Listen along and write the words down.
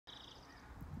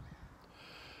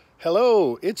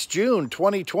Hello, it's June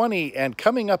 2020, and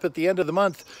coming up at the end of the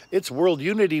month, it's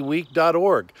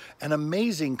worldunityweek.org. An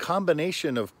amazing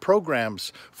combination of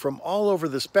programs from all over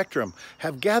the spectrum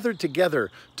have gathered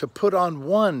together to put on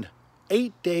one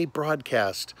 8-day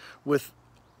broadcast with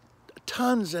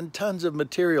tons and tons of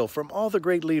material from all the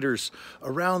great leaders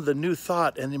around the new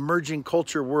thought and emerging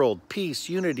culture world, peace,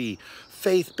 unity,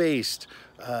 faith-based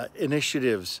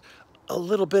initiatives, a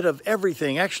little bit of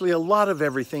everything, actually a lot of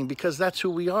everything, because that's who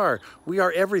we are. We are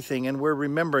everything, and we're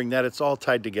remembering that it's all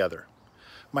tied together.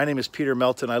 My name is Peter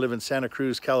Melton. I live in Santa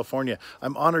Cruz, California.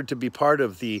 I'm honored to be part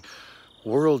of the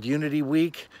World Unity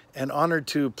Week and honored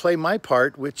to play my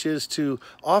part, which is to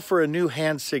offer a new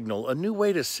hand signal, a new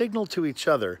way to signal to each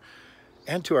other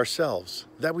and to ourselves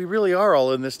that we really are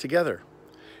all in this together.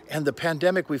 And the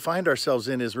pandemic we find ourselves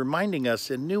in is reminding us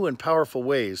in new and powerful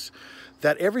ways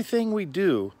that everything we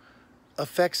do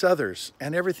affects others,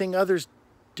 and everything others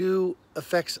do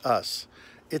affects us.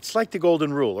 It's like the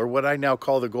Golden Rule, or what I now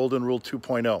call the Golden Rule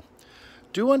 2.0.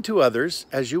 Do unto others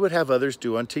as you would have others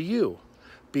do unto you,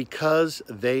 because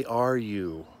they are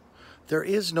you. There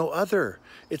is no other.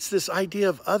 It's this idea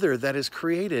of other that has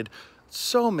created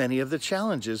so many of the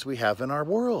challenges we have in our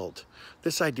world.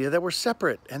 This idea that we're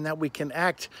separate and that we can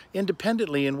act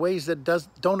independently in ways that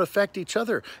don't affect each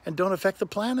other and don't affect the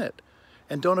planet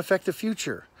and don't affect the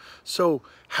future. So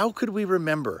how could we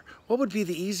remember? What would be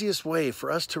the easiest way for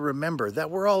us to remember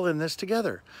that we're all in this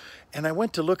together? And I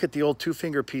went to look at the old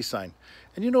two-finger peace sign.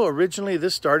 And you know, originally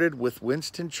this started with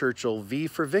Winston Churchill, V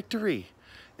for victory.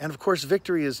 And of course,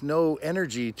 victory is no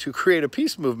energy to create a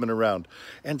peace movement around.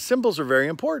 And symbols are very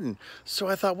important. So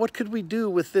I thought, what could we do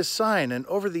with this sign? And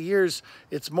over the years,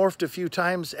 it's morphed a few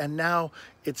times, and now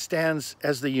it stands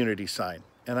as the unity sign.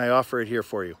 And I offer it here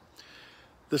for you.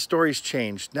 The story's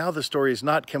changed. Now the story is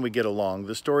not, can we get along?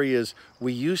 The story is,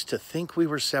 we used to think we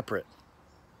were separate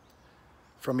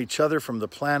from each other, from the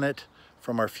planet,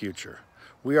 from our future.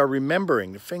 We are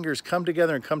remembering, the fingers come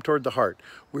together and come toward the heart.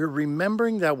 We're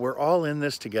remembering that we're all in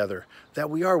this together, that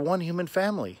we are one human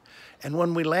family. And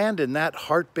when we land in that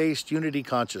heart-based unity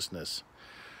consciousness,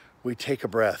 we take a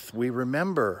breath, we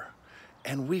remember,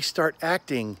 and we start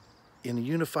acting in a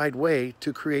unified way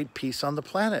to create peace on the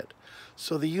planet.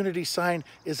 So the unity sign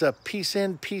is a peace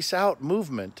in, peace out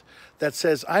movement that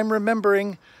says, I'm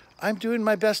remembering, I'm doing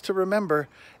my best to remember,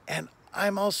 and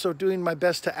I'm also doing my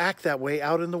best to act that way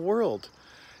out in the world.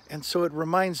 And so it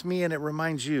reminds me and it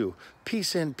reminds you,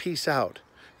 peace in, peace out.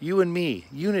 You and me,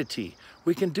 unity.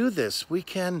 We can do this. We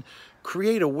can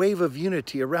create a wave of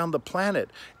unity around the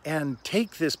planet and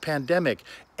take this pandemic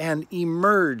and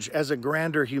emerge as a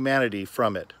grander humanity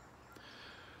from it.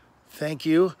 Thank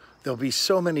you. There'll be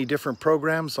so many different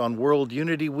programs on World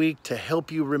Unity Week to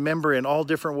help you remember in all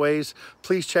different ways.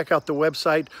 Please check out the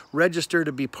website, register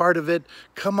to be part of it.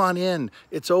 Come on in,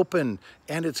 it's open,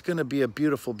 and it's gonna be a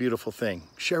beautiful, beautiful thing.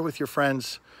 Share with your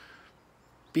friends.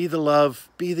 Be the love,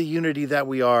 be the unity that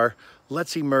we are.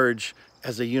 Let's emerge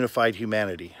as a unified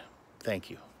humanity. Thank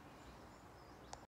you.